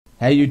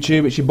Hey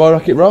YouTube, it's your boy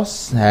Rocket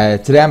Ross.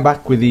 Today I'm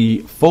back with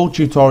the full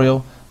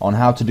tutorial on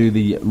how to do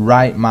the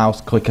right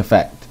mouse click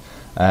effect.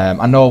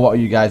 I know a lot of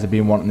you guys have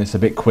been wanting this a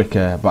bit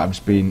quicker, but I've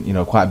just been,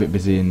 quite a bit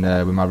busy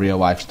with my real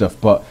life stuff.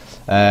 But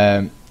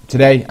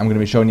today I'm going to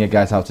be showing you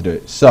guys how to do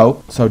it.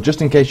 So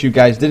just in case you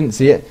guys didn't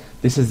see it,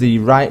 this is the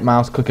right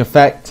mouse click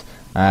effect.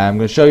 I'm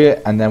going to show you,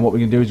 and then what we're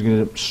going to do is we're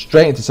going to go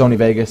straight into Sony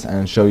Vegas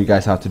and show you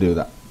guys how to do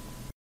that.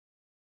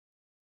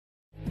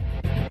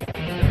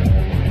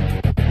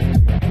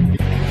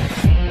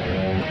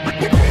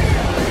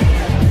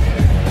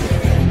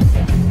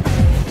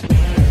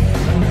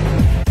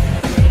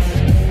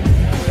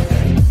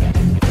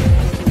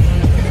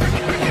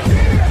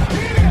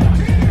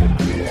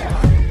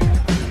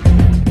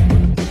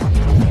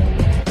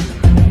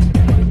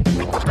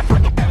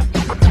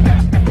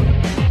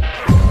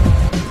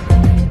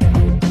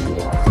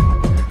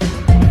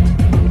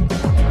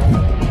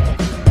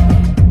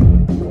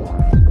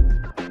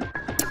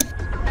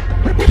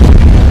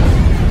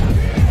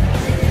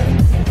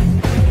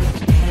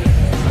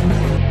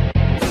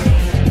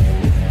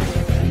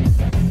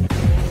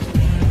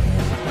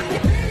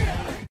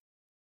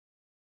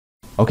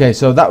 Okay,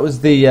 so that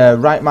was the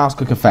right mouse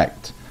click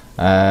effect.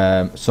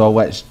 So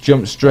let's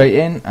jump straight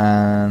in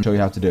and show you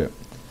how to do it.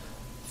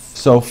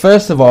 So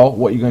first of all,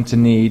 what you're going to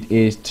need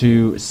is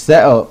to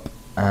set up,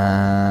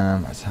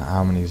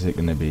 how many is it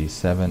going to be?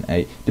 7,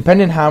 8,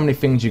 depending on how many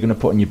things you're going to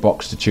put in your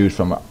box to choose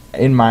from.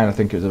 In mine I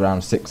think it was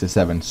around 6 or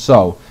 7.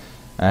 So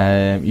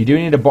you do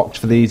need a box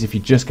for these if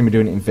you're just going to be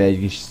doing it in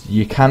Vegas.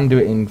 You can do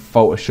it in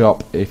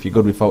Photoshop if you're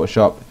good with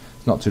Photoshop.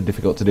 It's not too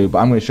difficult to do, but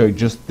I'm going to show you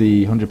just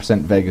the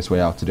 100% Vegas way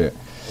how to do it.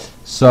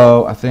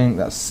 So I think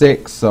that's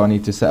 6, so I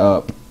need to set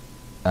up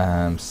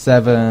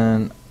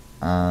 7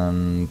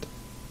 and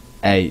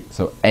 8,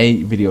 so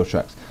 8 video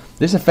tracks.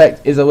 This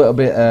effect is a little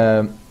bit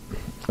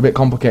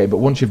complicated, but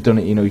once you've done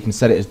it, you can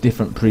set it as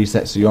different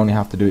presets, so you only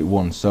have to do it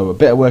once. So a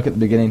bit of work at the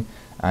beginning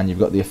and you've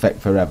got the effect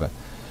forever.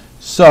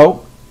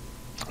 So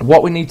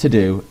what we need to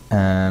do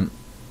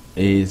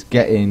is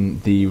get in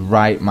the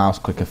right mouse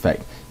click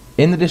effect.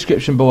 In the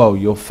description below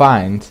you'll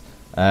find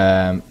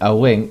a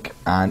link,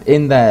 and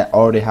in there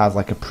already has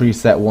like a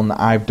preset one that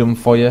I've done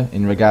for you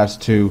in regards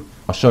to,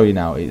 I'll show you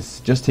now. It's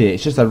just here,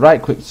 it's just a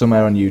right click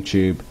somewhere on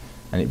YouTube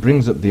and it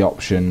brings up the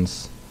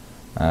options.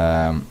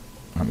 Let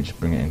me just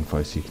bring it in for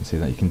you so you can see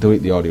that you can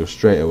delete the audio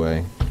straight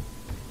away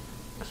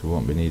because we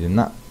won't be needing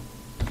that.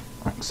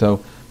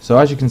 So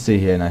as you can see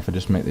here now, if I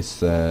just make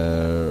this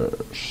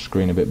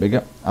screen a bit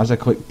bigger, as I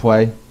click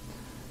play,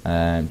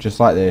 just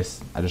like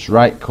this, I just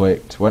right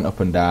clicked, went up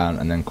and down,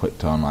 and then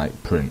clicked on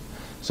like print.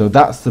 So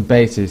that's the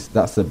basis.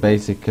 That's the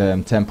basic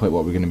template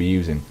what we're going to be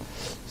using.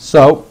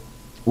 So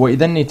what you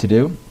then need to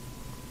do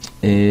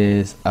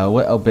is a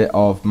little bit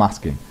of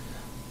masking.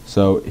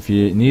 So if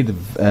you need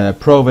the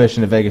pro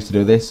version of Vegas to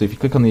do this, so if you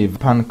click on the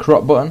pan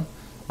crop button,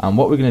 and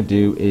what we're going to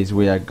do is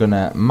we are going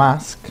to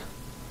mask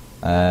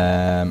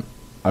around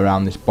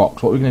this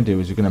box. What we're going to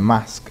do is we're going to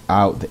mask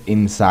out the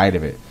inside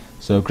of it.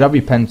 So grab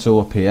your pen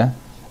tool up here,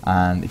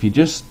 and if you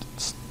just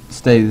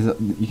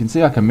you can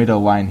see like a middle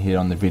line here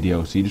on the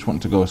video, so you just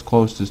want to go as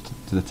close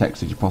to the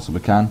text as you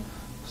possibly can.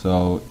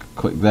 So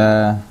click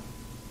there,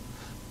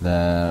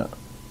 right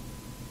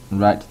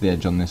to the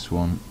edge on this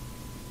one,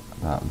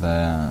 about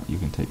there. You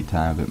can take your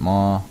time a bit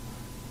more,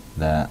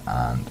 there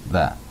and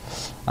there.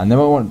 And then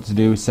what we want to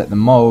do is set the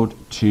mode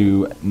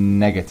to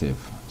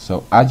negative.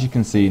 So as you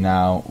can see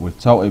now, we've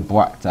totally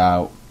blacked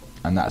out,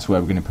 and that's where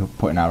we're going to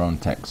put in our own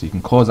text. So you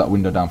can close that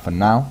window down for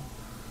now.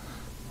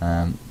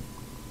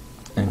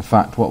 In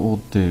fact, what we'll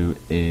do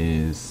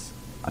is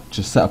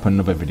just set up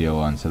another video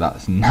line, so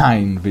that's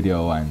 9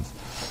 video lines.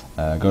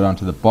 Go down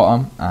to the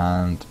bottom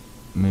and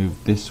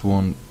move this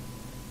one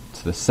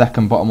to the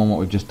second bottom one, what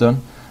we've just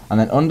done. And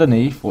then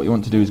underneath, what you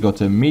want to do is go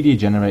to media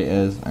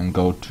generators and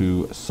go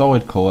to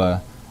solid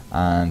color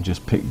and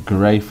just pick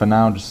grey for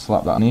now, just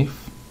slap that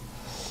underneath.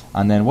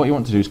 And then what you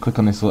want to do is click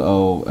on this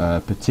little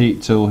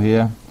petite tool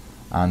here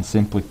and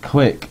simply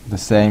click the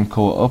same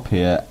color up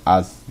here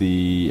as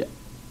the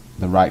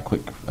right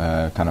click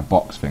kind of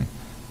box thing.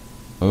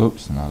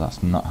 Oops, no,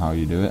 that's not how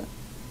you do it.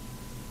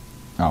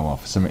 Oh well,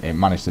 for some it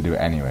managed to do it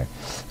anyway.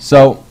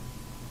 So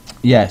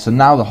yeah, so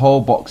now the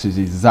whole box is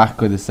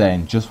exactly the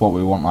same, just what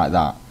we want like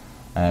that.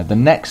 The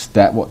next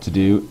step, what to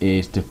do,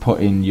 is to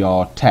put in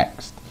your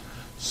text.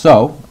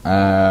 So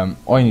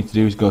all you need to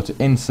do is go to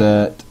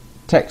insert,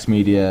 text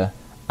media,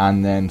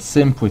 and then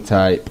simply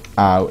type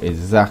out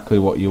exactly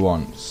what you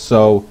want.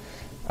 So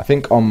I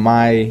think on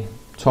my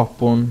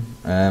top one,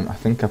 I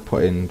think I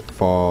put in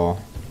do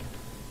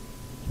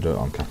it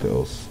on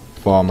capitals,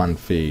 form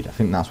feed. I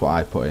think that's what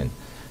I put in.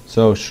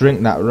 So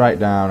shrink that right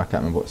down. I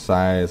can't remember what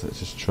size. Let's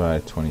just try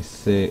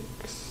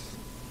 26.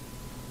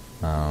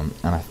 And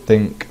I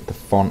think the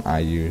font I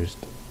used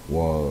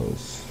was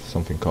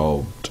something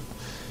called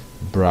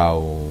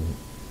Braille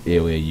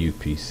Elia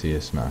UPC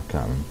or something. I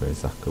can't remember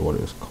exactly what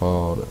it was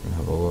called. Let me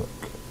have a look.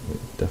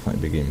 It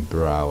definitely begin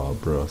Brow or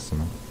Bro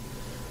something.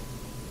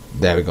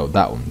 There we go,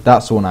 that one.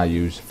 That's the one I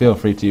use. Feel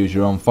free to use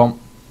your own font.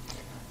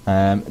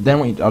 Then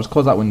I'll just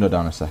close that window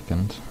down a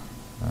second.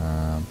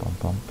 Bum,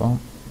 bum, bum.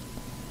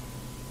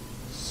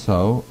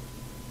 So,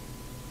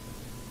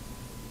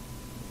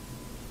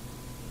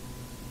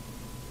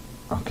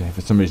 okay,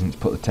 for some reason it's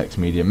put the text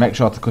media. Make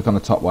sure to click on the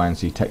top line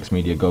so your text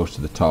media goes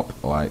to the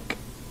top, like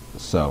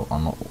so,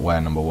 on where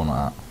number 1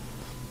 at.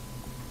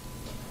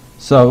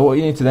 So what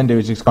you need to then do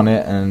is just click on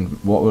it, and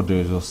what we'll do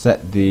is we'll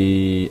set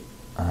the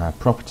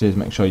properties.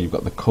 Make sure you've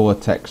got the color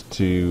text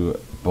to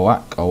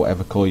black or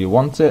whatever color you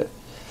want it.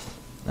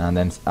 And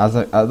then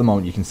at the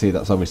moment you can see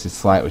that's obviously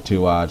slightly too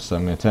large, so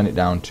I'm going to turn it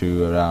down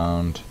to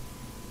around,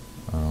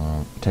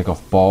 take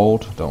off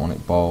bold, don't want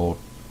it bold,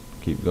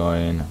 keep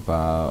going,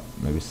 about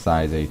maybe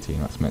size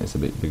 18, let's make this a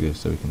bit bigger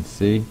so we can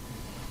see.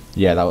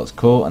 Yeah, that looks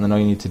cool. And then all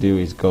you need to do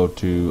is go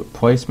to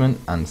placement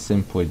and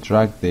simply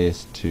drag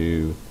this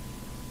to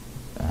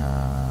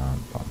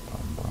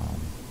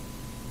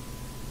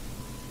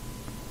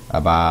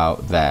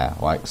about there,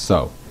 like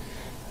so.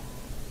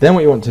 Then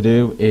what you want to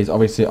do is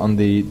obviously on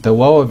the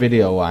lower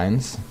video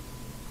lines,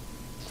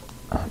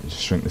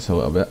 just shrink this a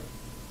little bit,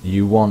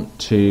 you want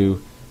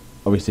to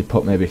obviously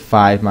put maybe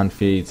 5-man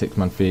feed,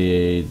 6-man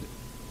feed,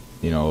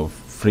 you know,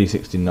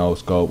 360 no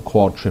scope,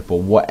 quad, triple,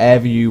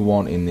 whatever you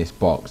want in this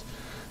box.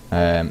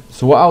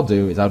 So what I'll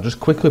do is I'll just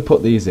quickly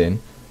put these in,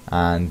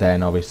 and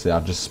then obviously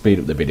I'll just speed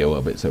up the video a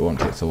little bit so it won't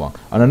take so long.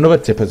 And another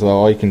tip as well,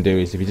 all you can do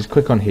is if you just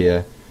click on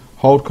here,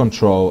 hold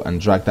control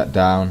and drag that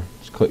down,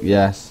 just click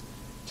yes.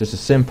 Just a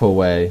simple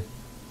way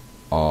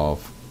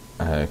of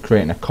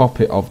creating a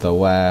copy of the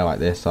layer like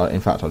this. In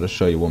fact, I'll just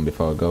show you one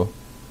before I go,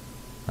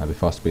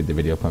 before I speed the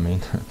video up, I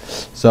mean.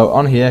 So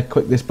on here,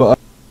 click this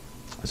button.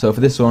 So for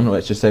this one,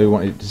 let's just say we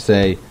wanted to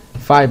say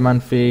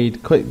 5-man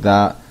feed, click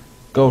that,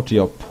 go to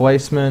your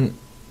placement,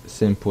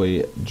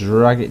 simply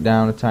drag it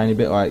down a tiny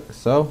bit like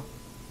so.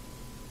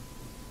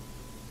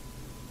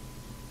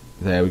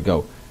 There we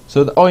go.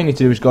 So all you need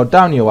to do is go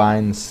down your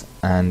lines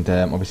and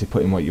obviously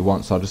put in what you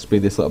want. So I'll just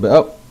speed this a little bit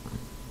up.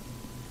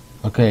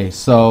 Okay,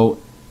 so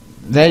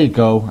there you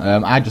go.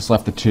 I just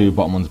left the 2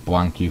 bottom ones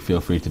blank. You feel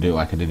free to do it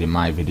like I did in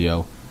my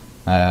video.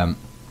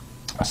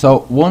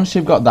 So once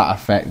you've got that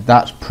effect,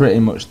 that's pretty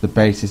much the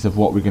basis of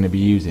what we're going to be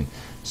using.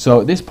 So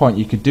at this point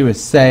you could do a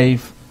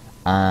save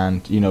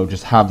and, you know,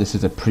 just have this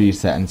as a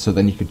preset, and so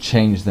then you could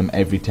change them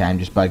every time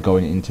just by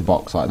going into the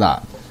box like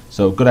that.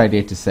 So good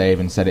idea to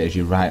save and set it as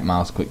your right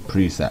mouse click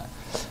preset.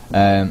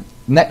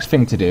 Next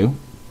thing to do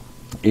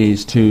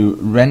is to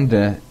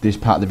render this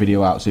part of the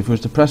video out. So if we was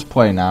to press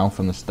play now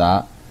from the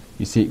start,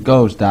 you see it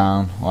goes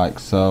down like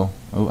so.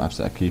 Oh, I've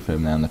set a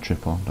keyframe there on the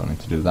triple, don't need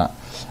to do that.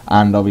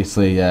 And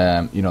obviously,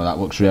 you know, that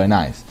looks really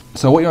nice.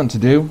 So what you want to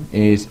do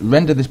is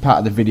render this part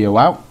of the video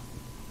out,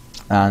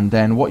 and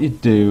then what you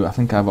do, I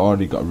think I've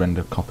already got a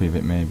rendered copy of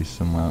it maybe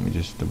somewhere, let me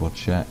just double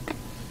check.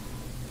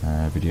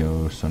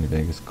 Video, Sony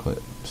Vegas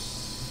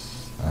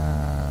clips,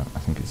 I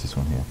think it's this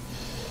one here.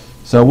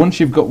 So once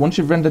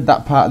you've rendered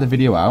that part of the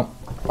video out,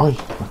 oh,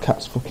 my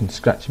cat's fucking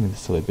scratching me, this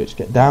silly bitch,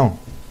 get down.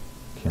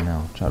 Okay,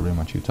 now try to ruin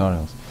my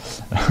tutorials.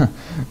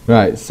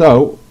 Right,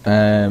 so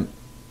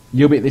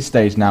you'll be at this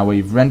stage now where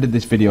you've rendered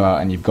this video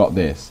out and you've got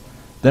this.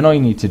 Then all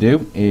you need to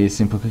do is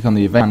simply click on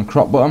the event and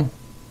crop button,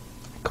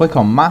 click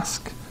on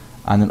mask,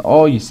 and then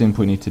all you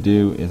simply need to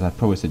do is, I'd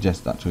probably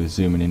suggest actually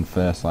zooming in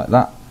first like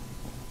that,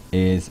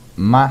 is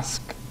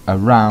mask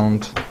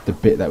around the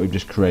bit that we've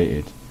just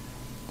created.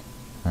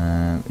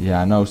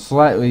 Yeah, I know,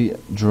 slightly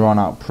drawn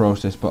out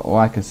process, but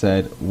like I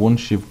said,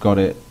 once you've got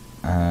it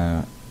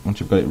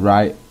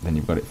right, then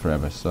you've got it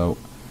forever. So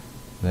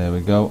there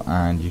we go,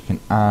 and you can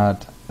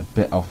add a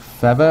bit of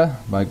feather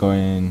by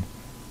going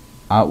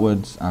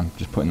outwards and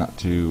just putting that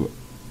to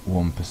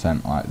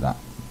 1% like that.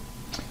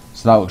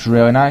 So that looks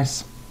really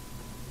nice.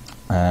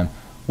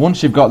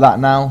 Once you've got that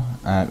now,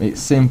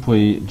 it's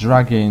simply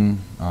dragging.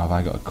 Oh, have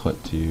I got a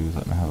clip to use?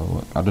 Let me have a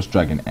look. I'll just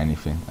drag in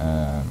anything.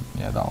 Yeah,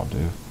 that'll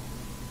do.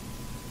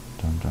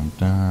 Dun, dun,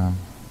 dun.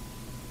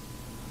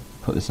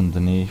 Put this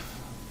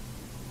underneath.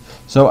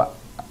 So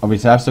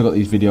obviously I've still got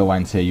these video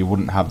lines here. You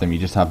wouldn't have them, you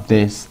just have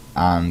this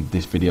and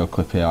this video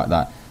clip here like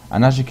that.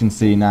 And as you can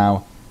see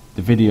now,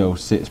 the video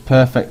sits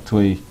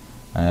perfectly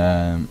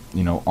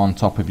you know, on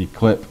top of your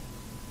clip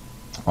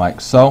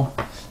like so.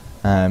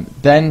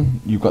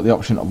 Then you've got the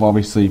option of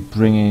obviously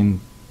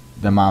bringing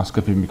the mouse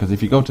clip in, because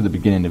if you go to the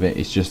beginning of it,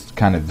 it's just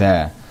kind of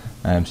there.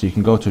 So you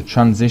can go to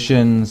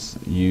transitions,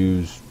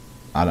 use,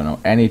 I don't know,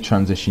 any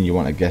transition you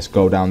want to guess,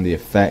 go down the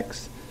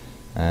effects.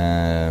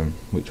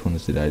 Which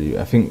ones did I do?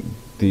 I think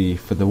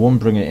for the one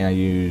bring it in I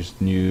used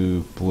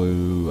new,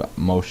 blue,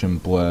 motion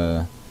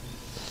blur.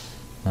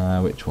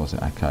 Which was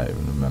it? I can't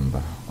even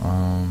remember.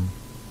 I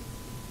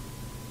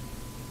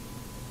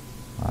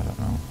don't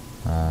know.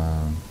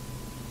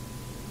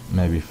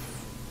 Maybe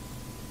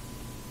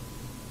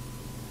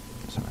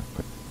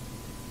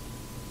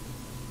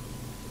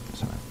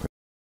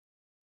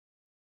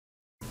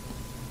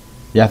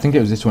yeah, I think it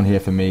was this one here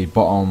for me,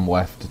 bottom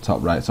left to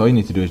top right. So all you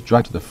need to do is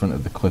drag to the front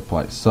of the clip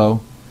like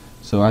so.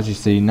 So as you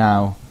see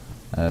now,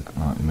 let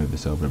me move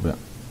this over a bit.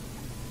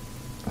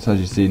 So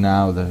as you see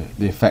now,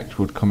 the effect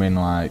would come in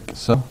like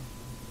so.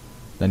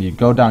 then you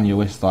go down your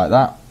list like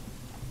that,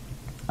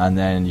 and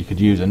then you could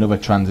use another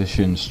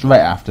transition straight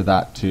after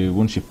that to,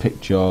 once you've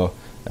picked your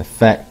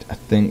effect. I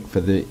think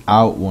for the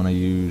out one I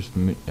used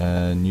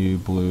New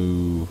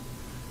Blue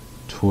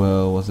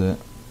Twirl, was it?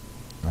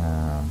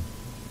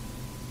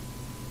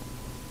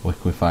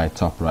 Liquefy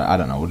top right, I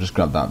don't know, we'll just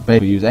grab that.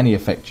 Basically use any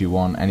effect you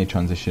want, any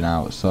transition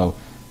out. So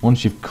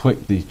once you've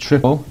clicked the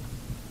triple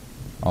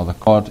or the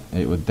quad,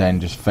 it would then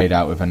just fade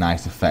out with a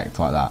nice effect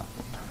like that.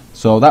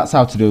 So that's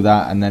how to do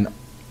that, and then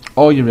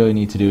all you really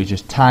need to do is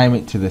just time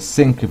it to the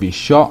sync of your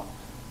shot.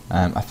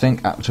 I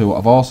think actually what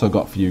I've also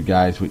got for you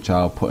guys, which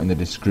I'll put in the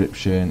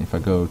description, if I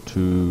go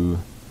to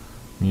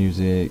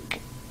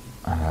music,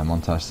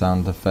 montage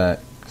sound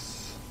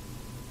effects,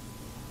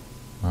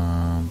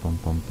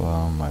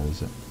 where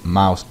is it?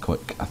 Mouse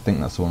click, I think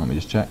that's the one. Let me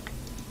just check.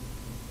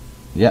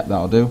 Yep,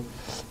 that'll do.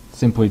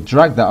 Simply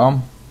drag that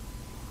on,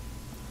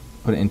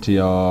 put it into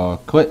your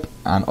clip,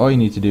 and all you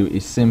need to do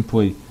is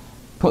simply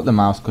put the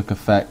mouse click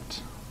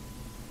effect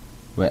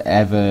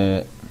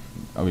wherever.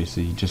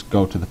 Obviously you just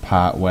go to the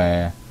part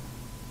where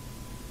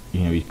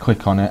you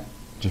click on it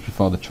just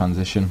before the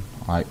transition,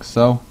 like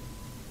so.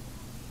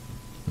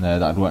 There,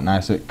 that'd work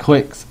nice. So it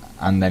clicks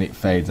and then it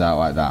fades out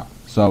like that.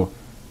 So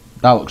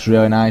that looks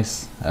really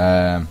nice.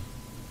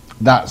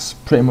 That's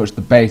pretty much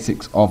the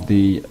basics of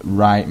the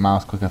right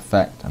mouse click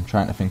effect. I'm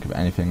trying to think of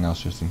anything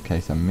else just in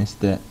case I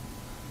missed it.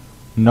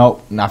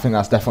 Nope, I think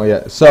that's definitely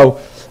it. So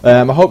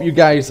I hope you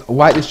guys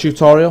like this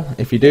tutorial.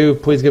 If you do,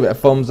 please give it a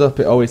thumbs up,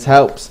 it always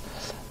helps.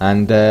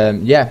 And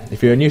yeah,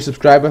 if you're a new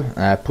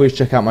subscriber, please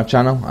check out my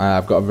channel.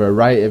 I've got a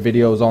variety of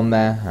videos on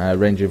there,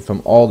 ranging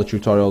from all the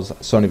tutorials,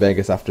 Sony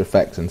Vegas, After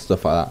Effects and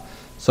stuff like that.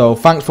 So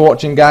thanks for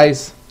watching,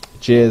 guys.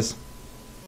 Cheers.